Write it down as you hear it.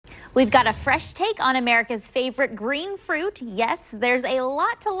We've got a fresh take on America's favorite green fruit. Yes, there's a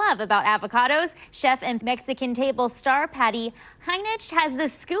lot to love about avocados. Chef and Mexican table star Patty Heinich has the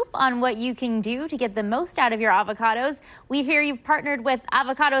scoop on what you can do to get the most out of your avocados. We hear you've partnered with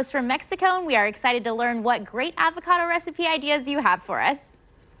Avocados from Mexico, and we are excited to learn what great avocado recipe ideas you have for us.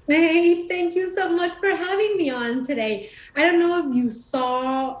 Hey, thank you so much for having me on today. I don't know if you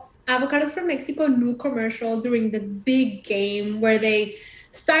saw Avocados from Mexico new commercial during the big game where they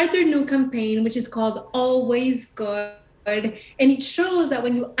start their new campaign, which is called Always Good. And it shows that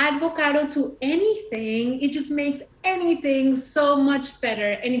when you add avocado to anything, it just makes anything so much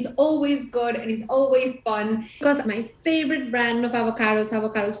better. And it's always good and it's always fun. Because my favorite brand of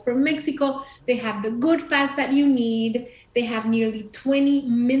avocados from Mexico, they have the good fats that you need. They have nearly 20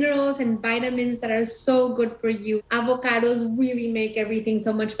 minerals and vitamins that are so good for you. Avocados really make everything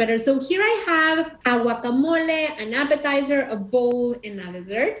so much better. So here I have a guacamole, an appetizer, a bowl, and a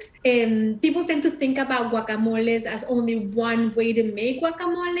dessert. And people tend to think about guacamoles as only one way to make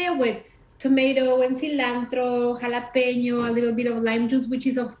guacamole, with tomato and cilantro, jalapeno, a little bit of lime juice, which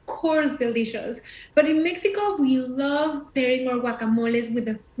is of course delicious. But in Mexico, we love pairing our guacamoles with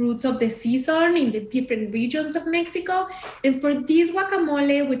the fruits of the season in the different regions of Mexico. And for this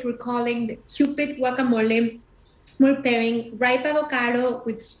guacamole, which we're calling the Cupid guacamole, we're pairing ripe avocado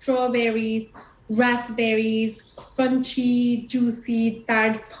with strawberries, raspberries, crunchy, juicy,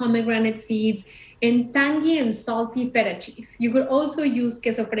 tart pomegranate seeds, and tangy and salty feta cheese. You could also use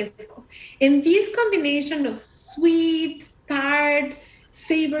queso fresco. And this combination of sweet, tart,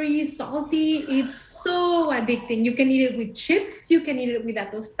 savory, salty, it's so addicting. You can eat it with chips, you can eat it with a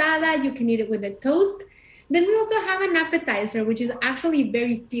tostada, you can eat it with a toast. Then we also have an appetizer, which is actually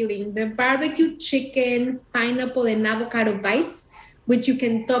very filling. The barbecue chicken, pineapple, and avocado bites, which you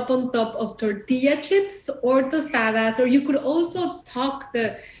can top on top of tortilla chips or tostadas, or you could also tuck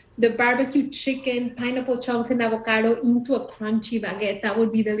the barbecue chicken, pineapple chunks, and avocado into a crunchy baguette. That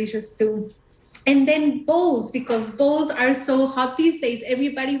would be delicious too. And then bowls, because bowls are so hot these days.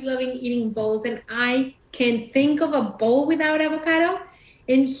 Everybody's loving eating bowls, and I can't think of a bowl without avocado.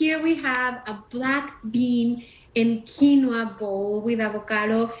 And here we have a black bean and quinoa bowl with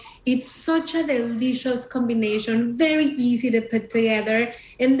avocado. It's such a delicious combination, very easy to put together.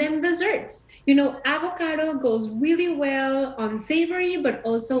 And then desserts. You know, avocado goes really well on savory, but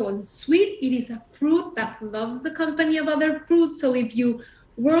also on sweet. It is a fruit that loves the company of other fruits. So if you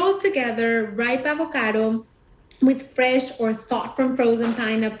whirl together ripe avocado with fresh or thawed from frozen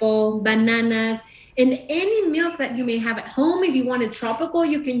pineapple, bananas, and any milk that you may have at home. If you want it tropical,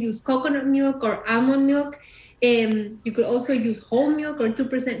 you can use coconut milk or almond milk. You could also use whole milk or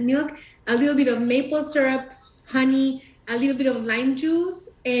 2% milk, a little bit of maple syrup, honey, a little bit of lime juice,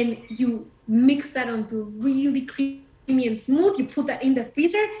 and you mix that until really creamy and smooth. You put that in the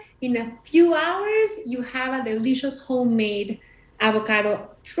freezer. In a few hours, you have a delicious homemade avocado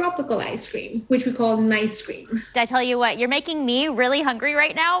tropical ice cream, which we call nice cream. I tell you what, you're making me really hungry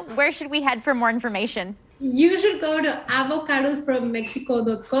right now. Where should we head for more information? You should go to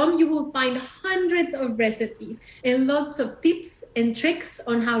avocadosfrommexico.com. You will find hundreds of recipes and lots of tips and tricks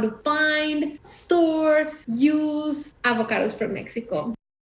on how to find, store, use avocados from Mexico.